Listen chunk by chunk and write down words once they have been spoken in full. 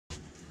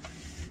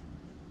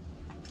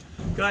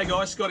G'day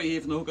guys, Scotty here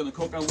from the Hook and the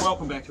Crook, and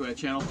welcome back to our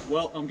channel.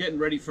 Well, I'm getting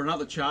ready for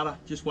another charter,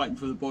 just waiting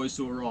for the boys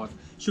to arrive.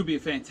 Should be a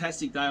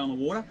fantastic day on the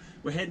water.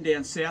 We're heading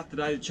down south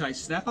today to chase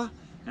snapper,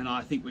 and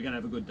I think we're going to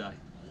have a good day.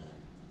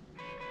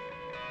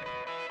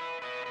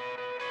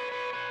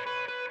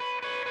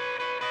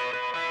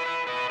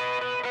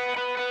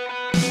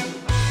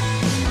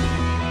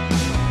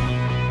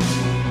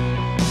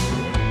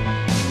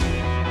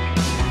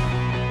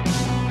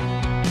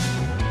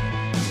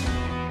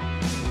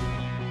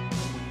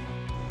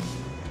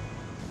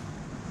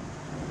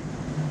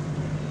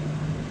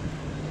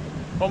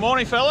 Well,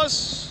 morning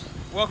fellas,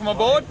 welcome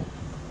aboard.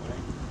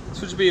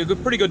 This should be a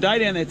pretty good day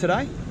down there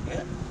today.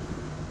 Yeah.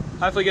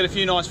 Hopefully get a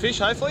few nice fish,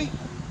 hopefully.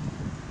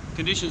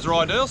 Conditions are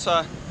ideal,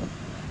 so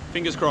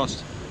fingers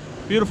crossed.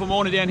 Beautiful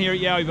morning down here at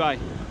Yowie Bay.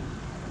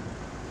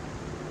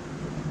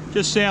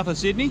 Just south of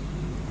Sydney.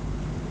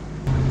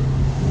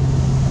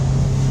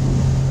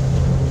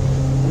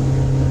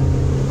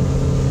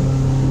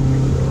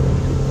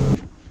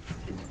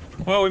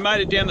 Well, we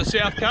made it down the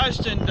south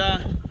coast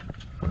and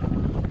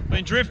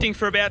been drifting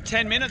for about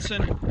 10 minutes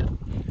and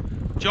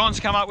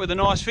John's come up with a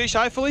nice fish,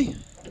 hopefully.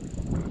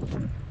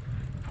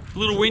 A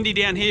little windy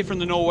down here from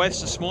the northwest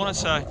this morning,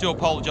 so I do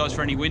apologise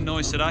for any wind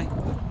noise today.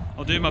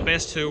 I'll do my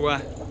best to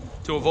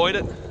avoid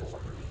it.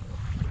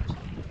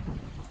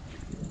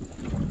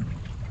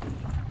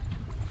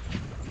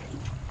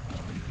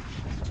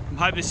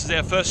 I hope this is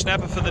our first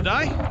snapper for the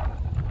day.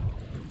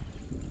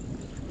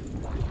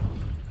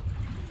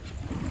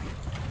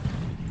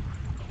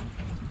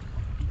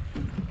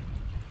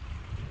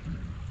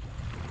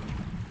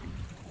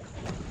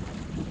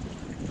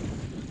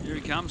 Here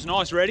he comes,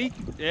 nice, ready,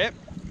 yep.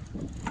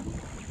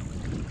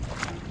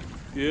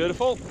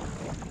 Beautiful.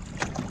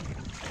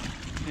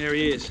 There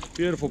he is,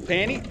 beautiful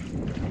panty.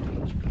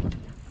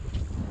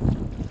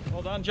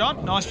 Well done,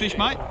 John, nice fish,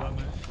 mate.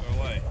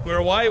 We're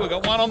away, we've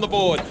got one on the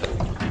board.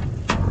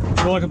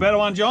 You like a better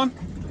one, John?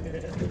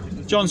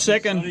 John's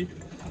second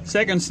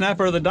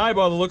snapper of the day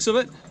by the looks of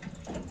it.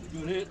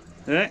 Good hit.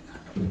 Yeah.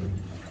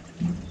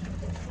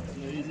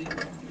 Easy.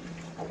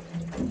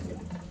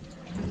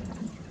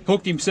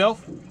 Hooked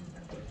himself.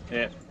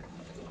 Yeah.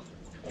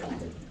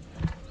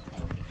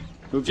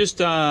 We've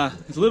just, it's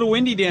a little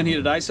windy down here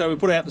today, so we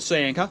put out the sea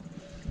anchor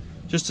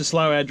just to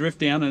slow our drift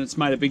down, and it's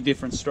made a big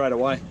difference straight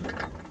away.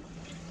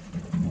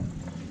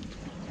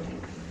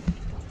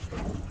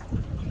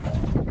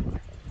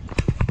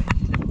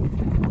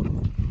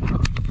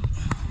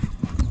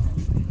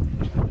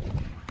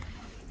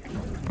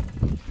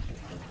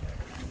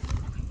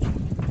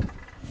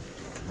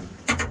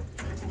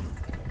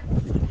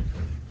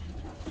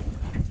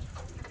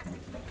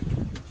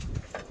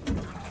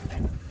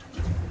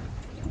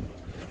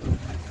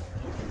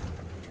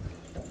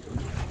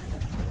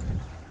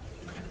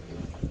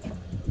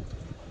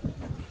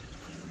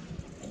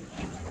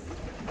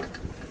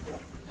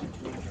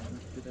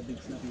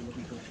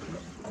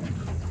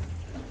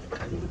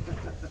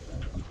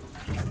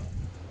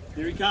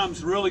 Here he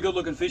comes, really good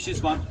looking fish,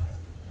 this one.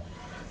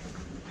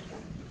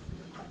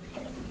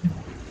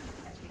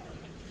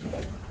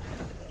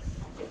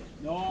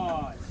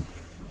 Nice.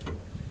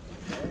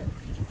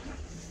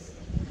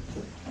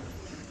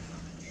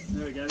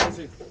 There we go,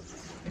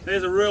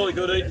 there's a really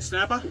good eating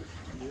snapper.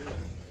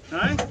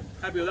 Yeah. Hey,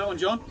 happy with that one,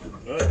 John?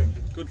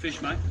 Good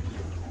fish, mate.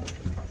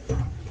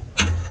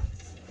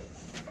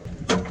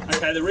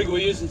 Okay, the rig we're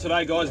using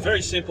today, guys,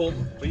 very simple.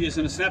 We're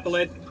using a snapper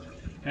lead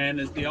and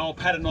the old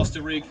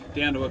paternoster rig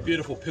down to a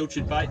beautiful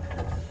pilchard bait.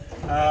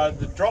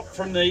 The drop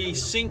from the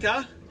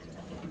sinker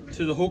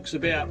to the hook's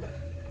about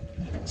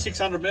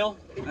 600 mil,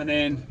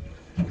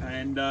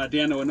 and down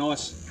to a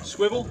nice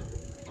swivel.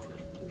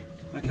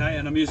 Okay,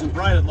 and I'm using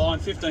braided line,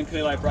 15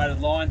 kilo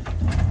braided line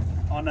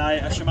on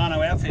a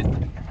Shimano outfit.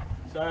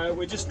 So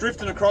we're just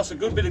drifting across a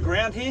good bit of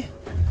ground here,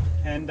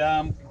 and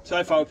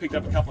so far we picked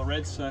up a couple of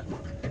reds. So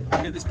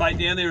I'll get this bait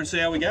down there and see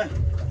how we go.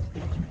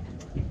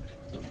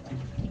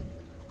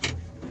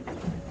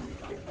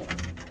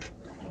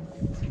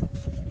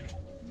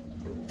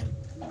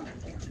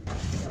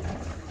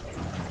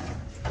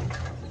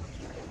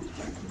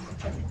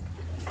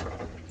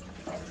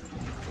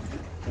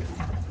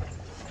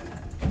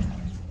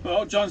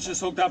 Well, John's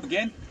just hooked up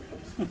again.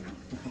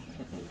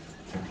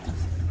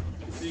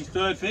 This is his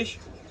third fish.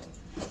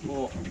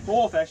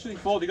 Fourth actually.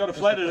 Fourth, he got a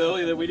flathead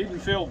earlier that we didn't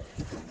film.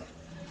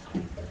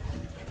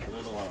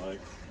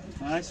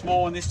 No,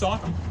 small one this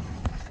time.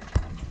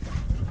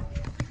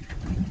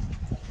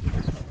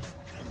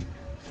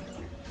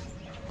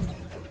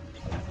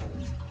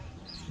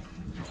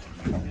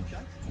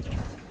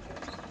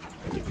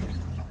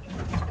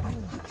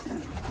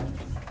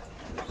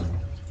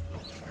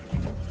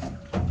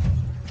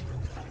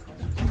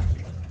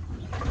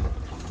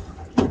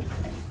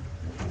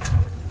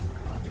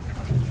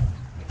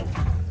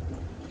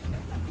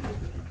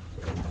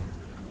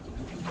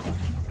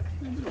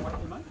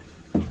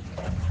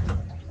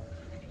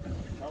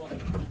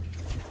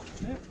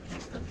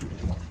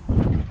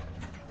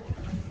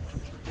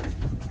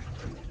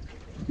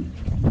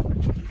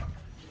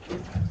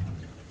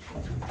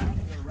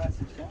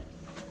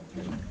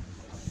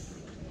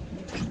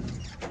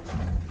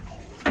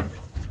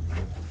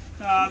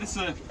 This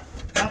is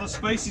another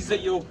species that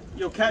you'll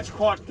catch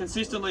quite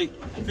consistently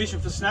fishing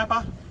for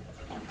snapper,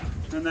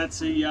 and that's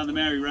the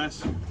Maori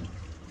wrasse,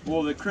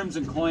 or the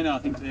crimson cleaner, I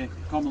think they're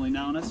commonly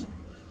known as.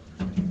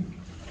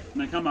 And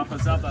they come up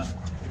as other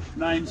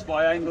names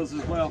by anglers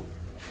as well.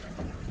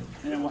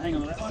 Yeah, we'll hang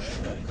on to that one.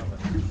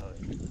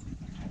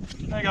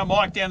 There you go,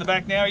 Mike down the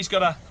back now. He's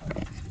got a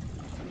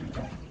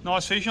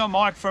nice fish on.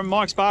 Mike from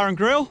Mike's Bar and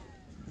Grill.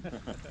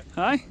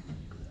 Hey,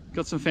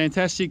 got some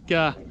fantastic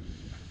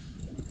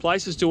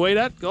places to eat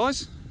at,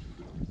 guys.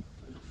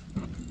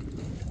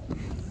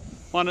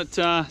 One at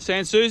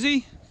Sans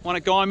Souci, one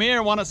at Guyamere,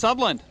 and one at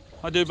Sutherland,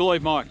 I do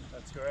believe, Mike.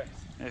 That's correct.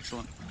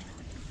 Excellent.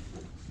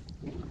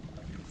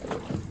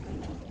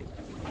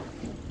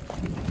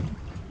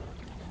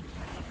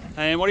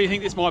 And what do you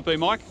think this might be,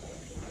 Mike?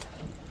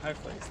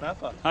 Hopefully a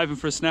snapper. Hoping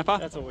for a snapper.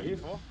 That's what we're here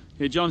for.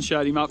 Yeah, John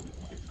showed him up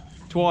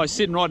twice,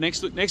 sitting right next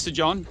to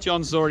John.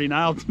 John's already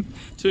nailed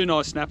two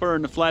nice snapper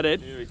and the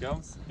flathead. Here he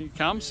comes. Here he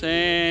comes,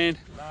 and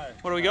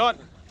what do we got?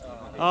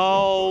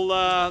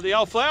 The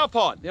old flower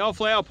pot. The old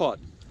flower pot.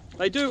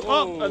 They do.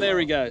 Oh, and there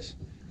he goes.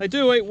 They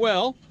do eat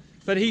well,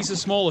 but he's a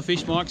smaller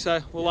fish, Mike. So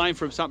we'll aim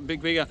for something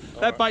bigger.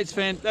 That bait's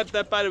that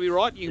bait will be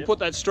right. You can put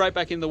that straight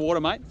back in the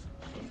water, mate.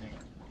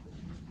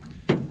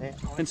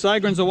 And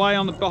Sagren's away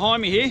on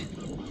behind me here.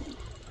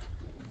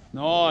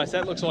 Nice,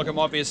 that looks like it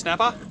might be a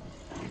snapper.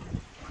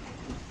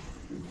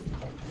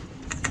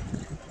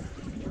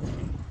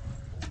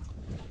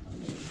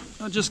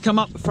 I'll just come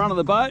up the front of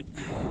the boat.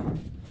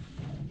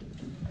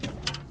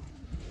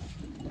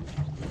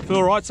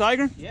 Feel right,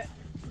 Sagren? Yeah.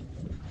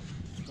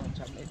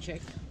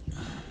 Check.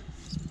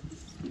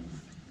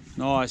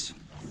 Nice.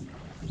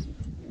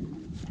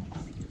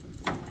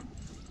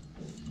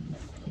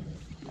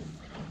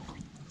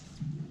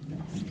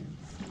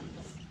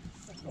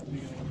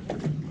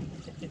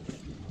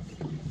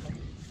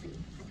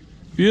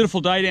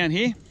 Beautiful day down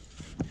here.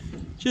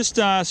 Just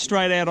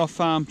straight out off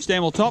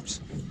Stanwell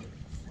Tops,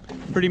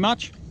 pretty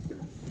much.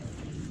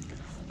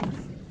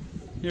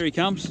 Here he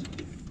comes.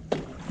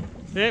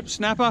 Yep,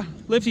 snapper.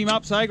 Lift him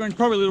up, Sagren.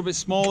 Probably a little bit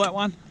small, that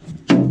one.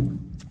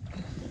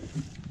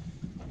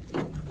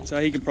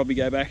 So he can probably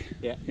go back.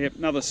 Yeah. Yep,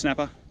 another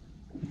snapper.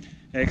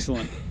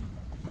 Excellent.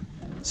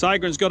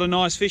 Sagren's got a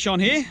nice fish on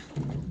here.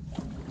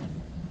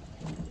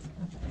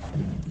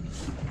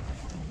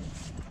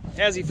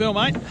 How's he feel,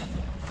 mate?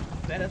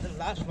 Better than the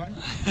last one.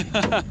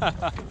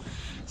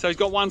 So he's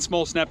got one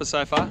small snapper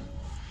so far.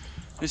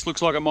 This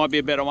looks like it might be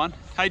a better one.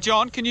 Hey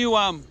John, can you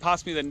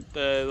pass me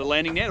the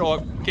landing net,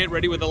 or get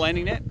ready with the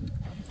landing net?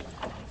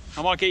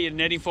 I might get you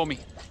netting for me.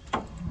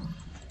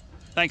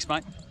 Thanks,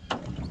 mate.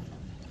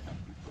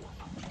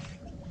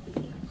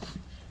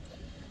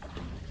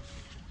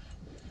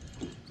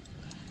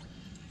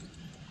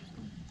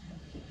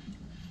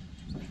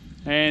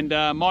 And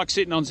Mike's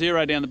sitting on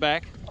zero down the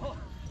back.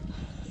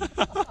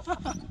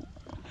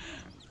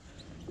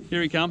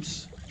 Here he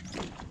comes.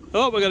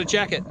 Oh, we've got a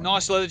jacket.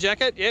 Nice leather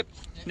jacket. Yep,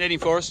 netting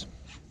for us.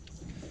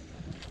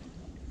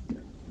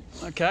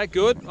 Okay,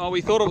 good. Oh, we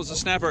thought it was a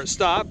snapper at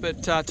start,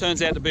 but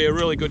turns out to be a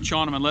really good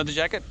Chinaman leather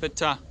jacket.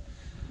 But a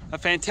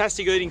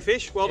fantastic eating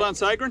fish. Well done,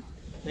 Sagren.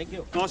 Thank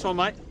you. Nice one,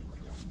 mate.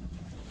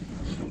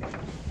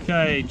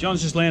 Okay,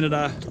 John's just landed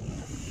a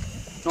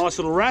nice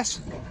little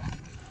wrasse.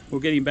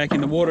 We'll get him back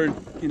in the water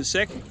in a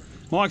sec.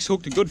 Mike's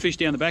hooked a good fish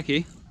down the back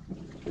here.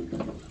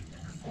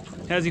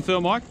 How's he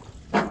feel, Mike?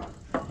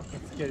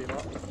 Let's get him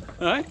up.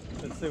 Hey?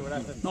 Let's see what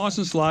happens. Nice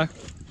and slow.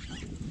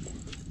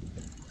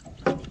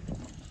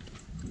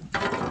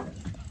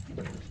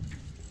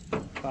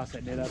 Pass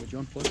that net over,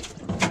 John, please.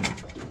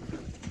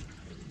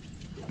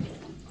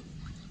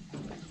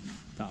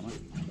 Don't,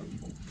 mate.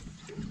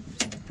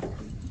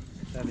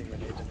 Don't think we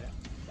need it now.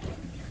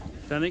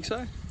 Don't think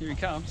so? Here he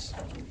comes.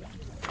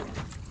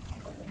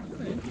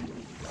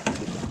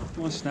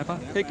 Nice snapper.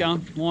 Keep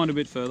going. Wind a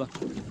bit further.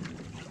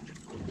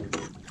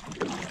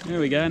 There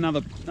we go.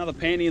 Another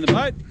panty in the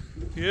boat.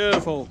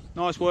 Beautiful.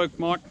 Nice work,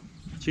 Mike.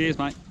 Cheers,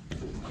 mate.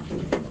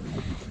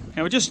 And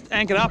we're just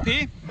anchored up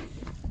here.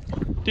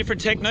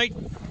 Different technique.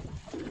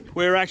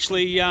 We're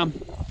actually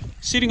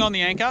sitting on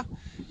the anchor,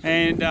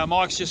 and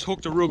Mike's just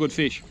hooked a real good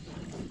fish.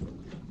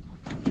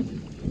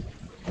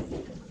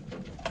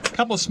 A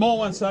couple of small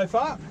ones so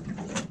far,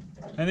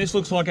 and this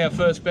looks like our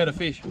first better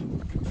fish.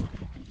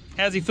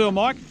 How's he feel,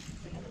 Mike?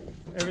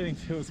 Everything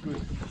feels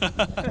good.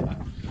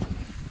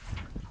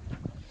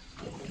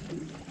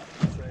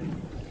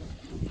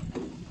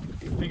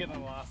 Bigger than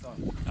the last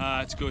one.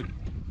 It's good.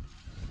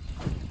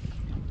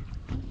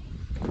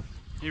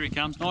 Here he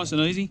comes, nice and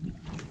easy.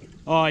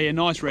 Oh yeah,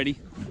 nice ready.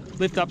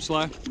 Lift up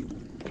slow.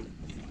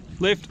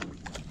 Lift.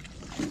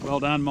 Well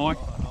done, Mike.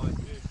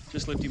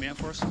 Just lift him out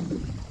for us.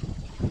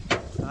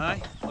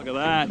 Hey, look at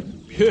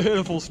that.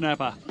 Beautiful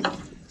snapper.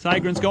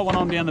 Sagren's got one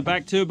on down the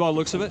back too by the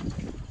looks of it.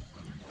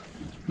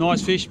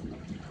 Nice fish.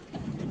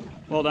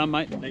 Well done,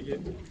 mate. Thank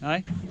you.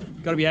 Hey,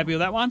 got to be happy with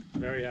that one.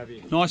 Very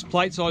happy. Nice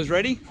plate size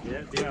ready.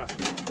 Yeah, dinner.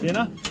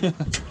 Dinner.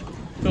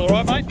 Feel all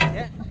right, mate?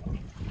 Yeah.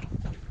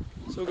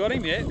 Sweet. Still got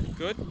him, yeah,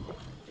 good.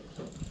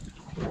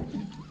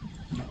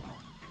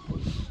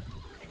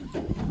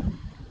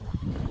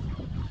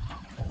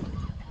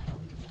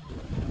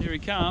 Here he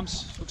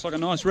comes. Looks like a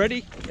nice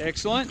reddy.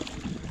 Excellent.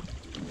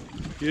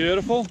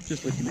 Beautiful.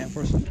 Just lift him out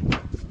for us.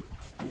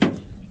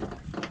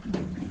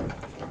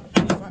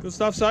 Good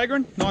stuff,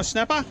 Sagrin. Nice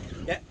snapper.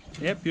 Yeah.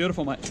 Yep,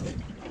 beautiful, mate.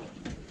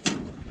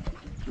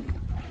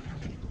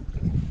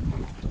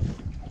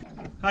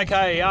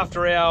 Okay,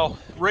 after our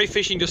reef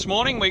fishing this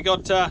morning, we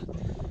got a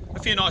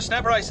few nice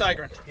snapper, eh,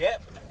 Sagrin?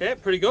 Yep. Yeah,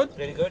 pretty good.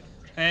 Pretty good.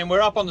 And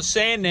we're up on the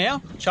sand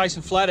now,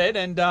 chasing flathead,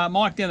 and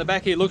Mike down the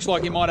back here looks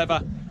like he might have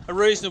a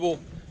reasonable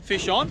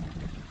fish on.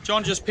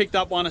 John just picked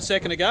up one a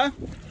second ago.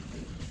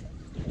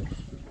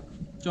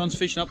 John's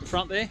fishing up the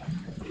front there.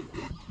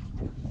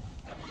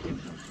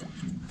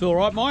 Feel all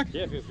right, Mike?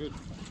 Yeah, feels good.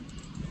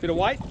 Bit of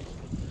weight?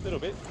 A little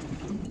bit.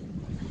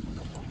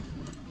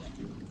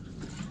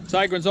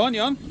 Sagrin's on,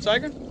 you on?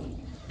 Sagrin?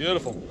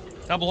 Beautiful.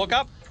 Double hook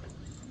up.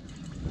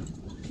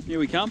 Here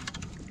we come.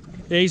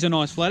 Yeah, he's a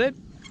nice flathead.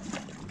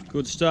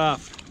 Good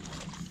stuff.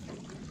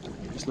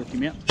 Just lift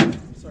him out.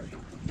 Sorry.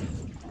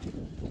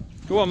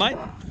 Go on, mate.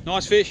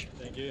 Nice fish.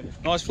 Thank you.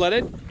 Nice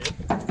flathead.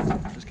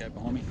 Yep. Just go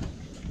behind me.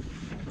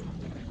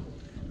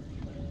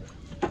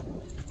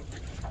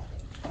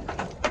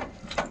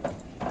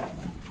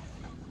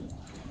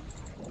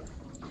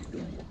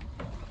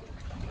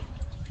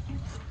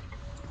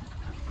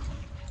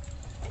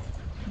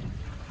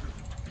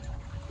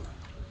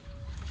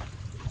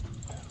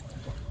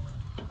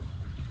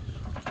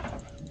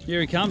 Here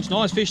he comes.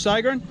 Nice fish,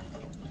 Sagrin.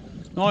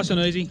 Nice and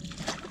easy.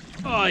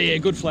 Oh yeah,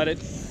 good flathead.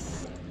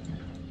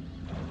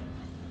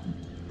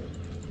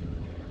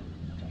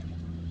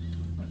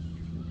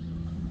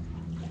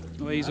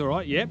 Oh, he's all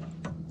right. Yep,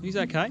 he's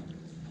okay.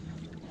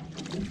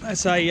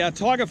 That's a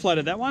tiger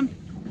flathead, that one.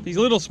 He's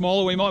a little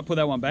smaller. We might put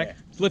that one back. Yeah.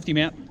 Lift him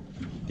out.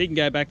 He can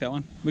go back, that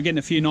one. We're getting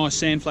a few nice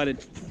sand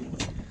flathead.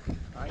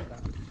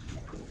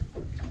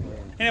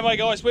 Anyway,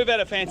 guys, we've had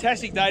a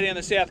fantastic day down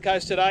the south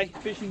coast today,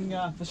 fishing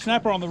for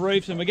snapper on the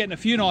reefs, and we're getting a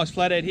few nice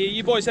flathead here.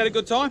 You boys had a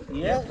good time?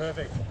 Yeah.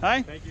 Perfect.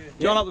 Hey? Thank you.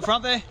 John up the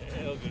front there?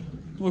 Yeah, all good.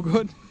 All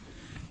good.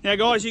 Now,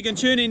 guys, you can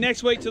tune in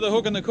next week to The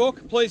Hook and the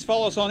Cook. Please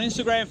follow us on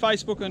Instagram,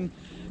 Facebook,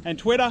 and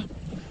Twitter.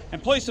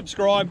 And please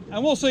subscribe,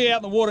 and we'll see you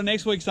out in the water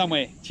next week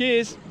somewhere.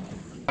 Cheers.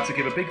 I'd like to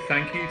give a big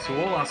thank you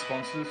to all our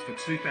sponsors for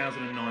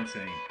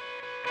 2019.